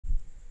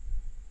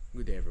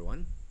Good day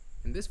everyone.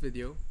 In this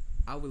video,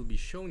 I will be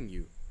showing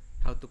you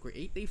how to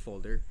create a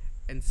folder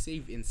and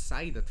save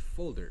inside that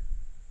folder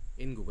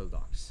in Google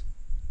Docs.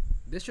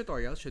 This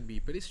tutorial should be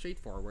pretty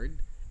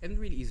straightforward and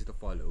really easy to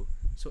follow,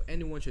 so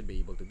anyone should be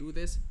able to do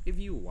this if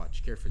you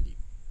watch carefully.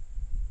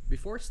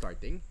 Before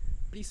starting,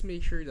 please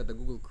make sure that the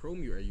Google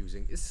Chrome you are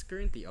using is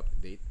currently up to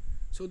date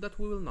so that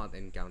we will not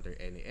encounter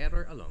any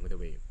error along the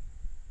way.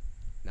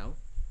 Now,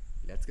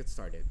 let's get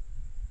started.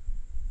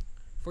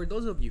 For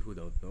those of you who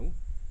don't know,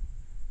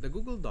 the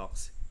Google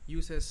Docs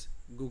uses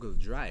Google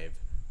Drive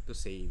to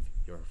save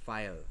your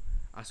file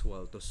as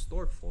well to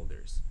store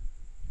folders.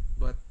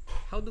 But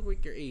how do we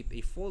create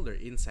a folder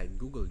inside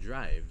Google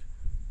Drive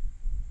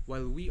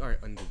while we are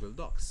on Google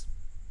Docs?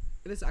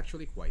 It is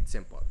actually quite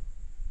simple.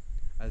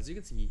 As you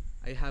can see,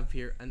 I have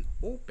here an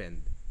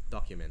opened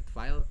document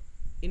file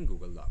in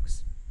Google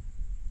Docs.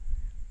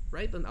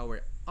 Right on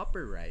our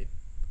upper right,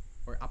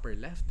 or upper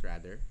left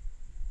rather,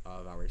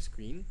 of our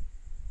screen,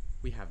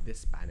 we have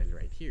this panel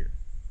right here.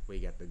 We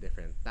get the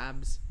different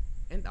tabs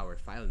and our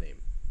file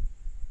name.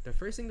 The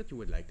first thing that you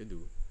would like to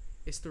do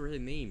is to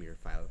rename your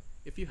file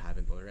if you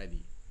haven't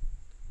already.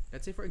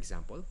 Let's say for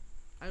example,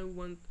 I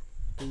want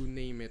to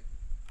name it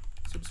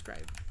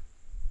subscribe.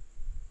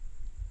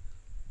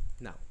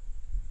 Now,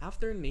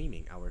 after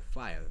naming our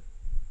file,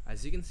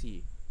 as you can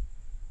see,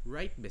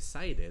 right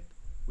beside it,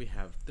 we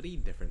have three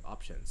different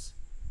options: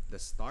 the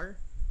star,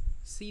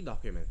 see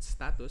document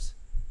status,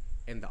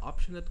 and the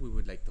option that we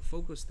would like to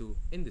focus to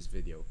in this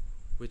video,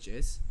 which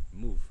is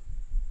move.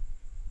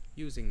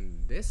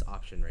 Using this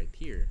option right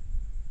here,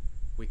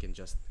 we can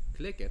just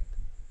click it,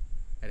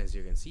 and as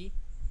you can see,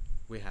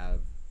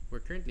 we're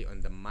currently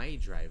on the My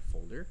Drive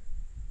folder,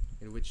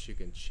 in which you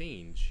can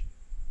change.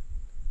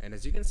 And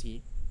as you can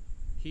see,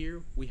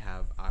 here we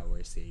have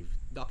our saved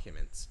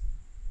documents.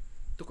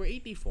 To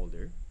create a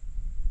folder,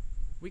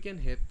 we can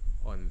hit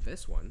on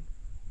this one,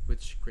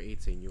 which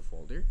creates a new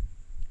folder.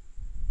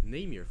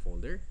 Name your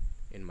folder.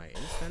 In my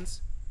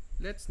instance,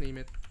 let's name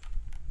it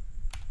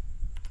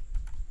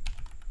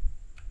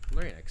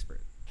Learn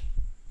Expert.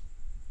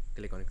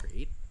 Click on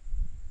create,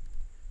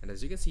 and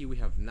as you can see, we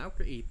have now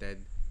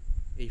created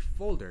a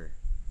folder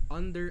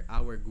under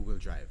our Google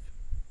Drive.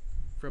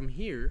 From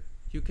here,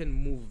 you can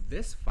move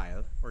this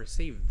file or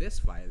save this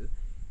file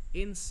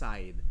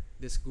inside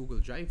this Google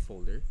Drive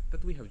folder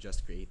that we have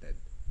just created.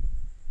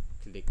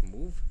 Click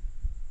move,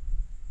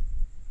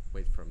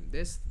 wait for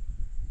this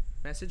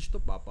message to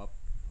pop up,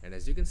 and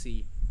as you can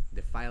see,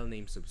 the file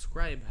name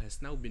subscribe has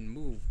now been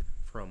moved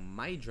from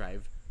My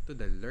Drive to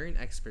the Learn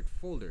Expert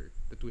folder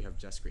that we have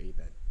just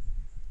created.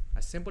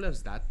 As simple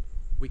as that,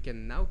 we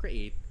can now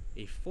create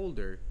a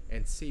folder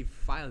and save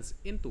files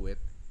into it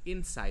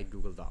inside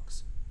Google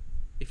Docs.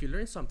 If you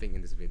learned something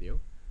in this video,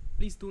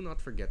 please do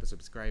not forget to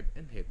subscribe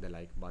and hit the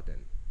like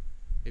button.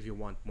 If you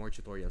want more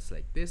tutorials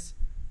like this,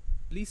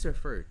 please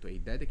refer to a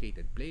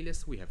dedicated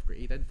playlist we have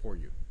created for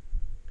you.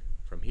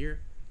 From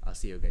here, I'll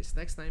see you guys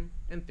next time,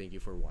 and thank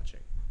you for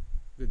watching.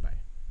 Goodbye.